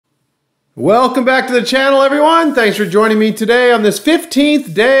Welcome back to the channel, everyone. Thanks for joining me today on this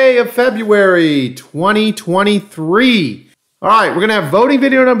 15th day of February 2023. All right, we're going to have voting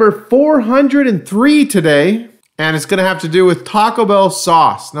video number 403 today, and it's going to have to do with Taco Bell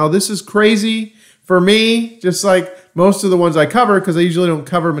sauce. Now, this is crazy for me, just like most of the ones I cover, because I usually don't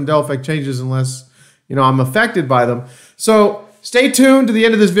cover Mandela effect changes unless, I'm affected by them. So stay tuned to the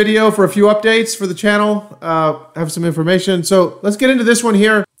end of this video for a few updates for the channel. Have some information. So let's get into this one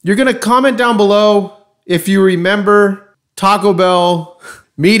here. You're going to comment down below if you remember Taco Bell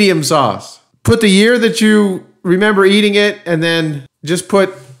medium sauce. Put the year that you remember eating it and then just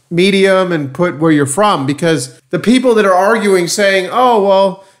put medium and put where you're from, because the people that are arguing saying, oh,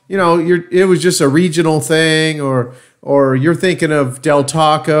 well, it was just a regional thing, or you're thinking of Del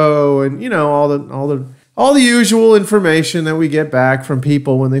Taco and, all the usual information that we get back from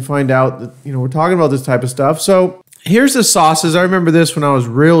people when they find out that, we're talking about this type of stuff. So here's the sauces. I remember this when I was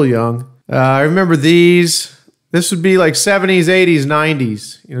real young. I remember these. This would be like 70s, 80s,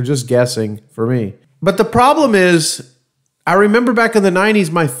 90s, just guessing for me. But the problem is, I remember back in the 90s,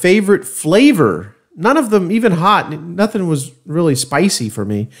 my favorite flavor, none of them even hot, nothing was really spicy for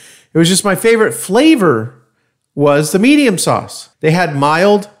me. It was just my favorite flavor was the medium sauce. They had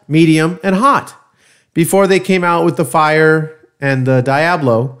mild, medium, and hot before they came out with the fire and the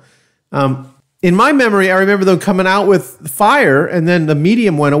Diablo. In my memory, I remember them coming out with fire and then the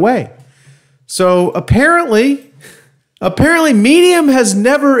medium went away. So apparently medium has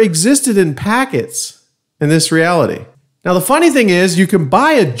never existed in packets in this reality. Now, the funny thing is you can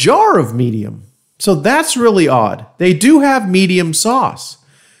buy a jar of medium. So that's really odd. They do have medium sauce,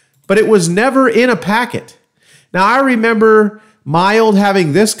 but it was never in a packet. Now, I remember mild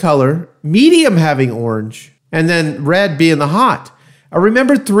having this color, medium having orange, and then red being the hot. I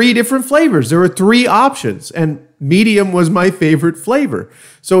remember 3 different flavors. There were 3 options, and medium was my favorite flavor.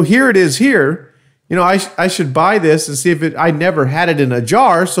 So here it is here. I should buy this and see if I never had it in a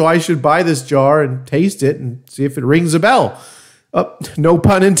jar, so I should buy this jar and taste it and see if it rings a bell. No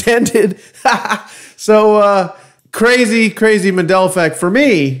pun intended. So crazy Mandela effect for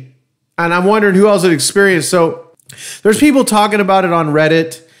me, and I'm wondering who else had experienced. So there's people talking about it on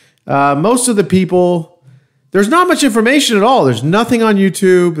Reddit. Most of the people, there's not much information at all. There's nothing on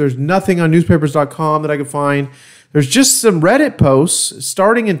YouTube. There's nothing on newspapers.com that I could find. There's just some Reddit posts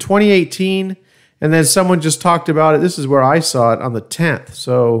starting in 2018, and then someone just talked about it. This is where I saw it on the 10th.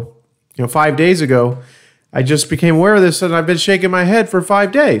 So, 5 days ago, I just became aware of this, and I've been shaking my head for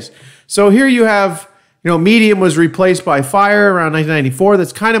 5 days. So here you have, medium was replaced by fire around 1994.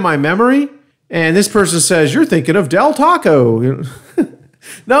 That's kind of my memory. And this person says, you're thinking of Del Taco.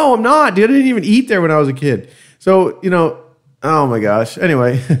 No, I'm not, dude. I didn't even eat there when I was a kid. So, oh my gosh.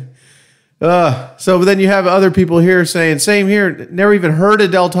 Anyway, so then you have other people here saying, same here, never even heard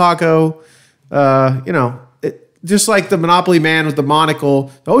of Del Taco. Just like the Monopoly man with the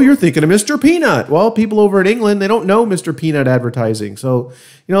monocle. Oh, you're thinking of Mr. Peanut. Well, people over in England, they don't know Mr. Peanut advertising. So,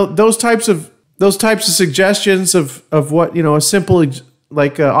 those types of suggestions of what, a simple,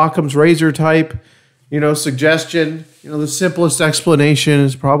 like Occam's razor type, suggestion, the simplest explanation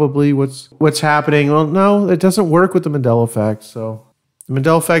is probably what's happening. Well, no, it doesn't work with the Mandela effect. So the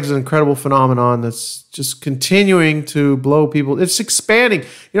Mandela effect is an incredible phenomenon that's just continuing to blow people. It's expanding.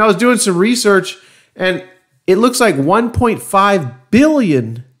 I was doing some research, and it looks like 1.5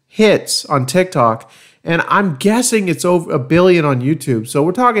 billion hits on TikTok, and I'm guessing it's over 1 billion on YouTube. So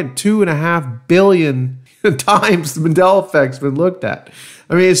we're talking 2.5 billion times the Mandela effect's been looked at.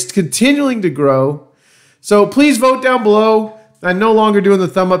 I mean, it's continuing to grow. So please vote down below. I'm no longer doing the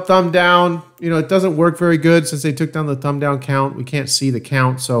thumb up, thumb down. It doesn't work very good since they took down the thumb down count. We can't see the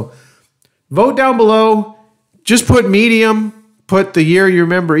count. So vote down below. Just put medium, put the year you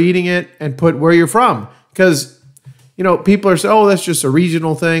remember eating it, and put where you're from. Because, people are saying, oh, that's just a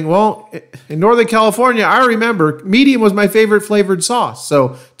regional thing. Well, in Northern California, I remember medium was my favorite flavored sauce.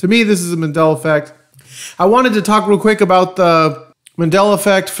 So to me, this is a Mandela effect. I wanted to talk real quick about the Mandela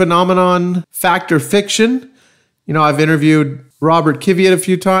effect phenomenon, fact or fiction. I've interviewed Robert Kiviat a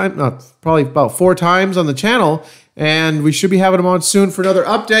few times, probably about 4 times on the channel, and we should be having him on soon for another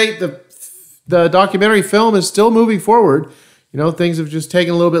update. The documentary film is still moving forward. Things have just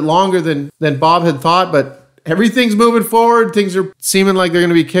taken a little bit longer than Bob had thought, but everything's moving forward. Things are seeming like they're going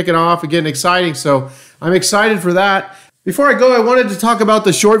to be kicking off and getting exciting, so I'm excited for that. Before I go, I wanted to talk about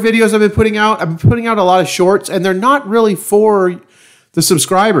the short videos I've been putting out. I've been putting out a lot of shorts, and they're not really for the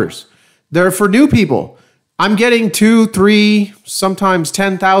subscribers. They're for new people. I'm getting 2, 3, sometimes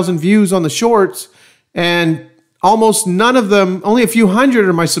 10,000 views on the shorts, and almost none of them, only a few hundred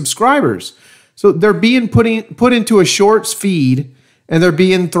are my subscribers. So they're being put into a shorts feed, and they're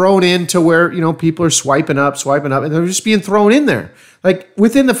being thrown into where, you know, people are swiping up, and they're just being thrown in there. Like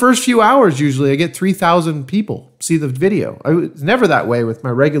within the first few hours, usually I get 3,000 people see the video. It's never that way with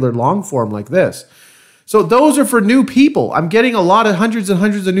my regular long form like this. So those are for new people. I'm getting a lot of hundreds and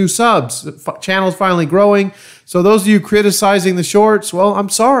hundreds of new subs. The channel's finally growing. So those of you criticizing the shorts, well, I'm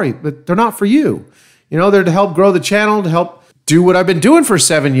sorry, but they're not for you. You know, they're to help grow the channel, to help do what I've been doing for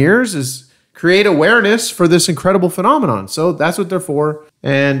 7 years, is create awareness for this incredible phenomenon. So that's what they're for.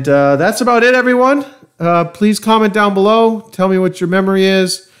 And that's about it, everyone. Please comment down below. Tell me what your memory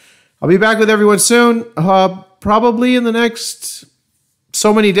is. I'll be back with everyone soon. Probably in the next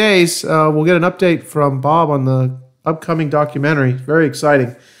so many days, we'll get an update from Bob on the upcoming documentary. Very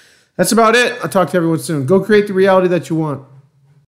exciting. That's about it. I'll talk to everyone soon. Go create the reality that you want.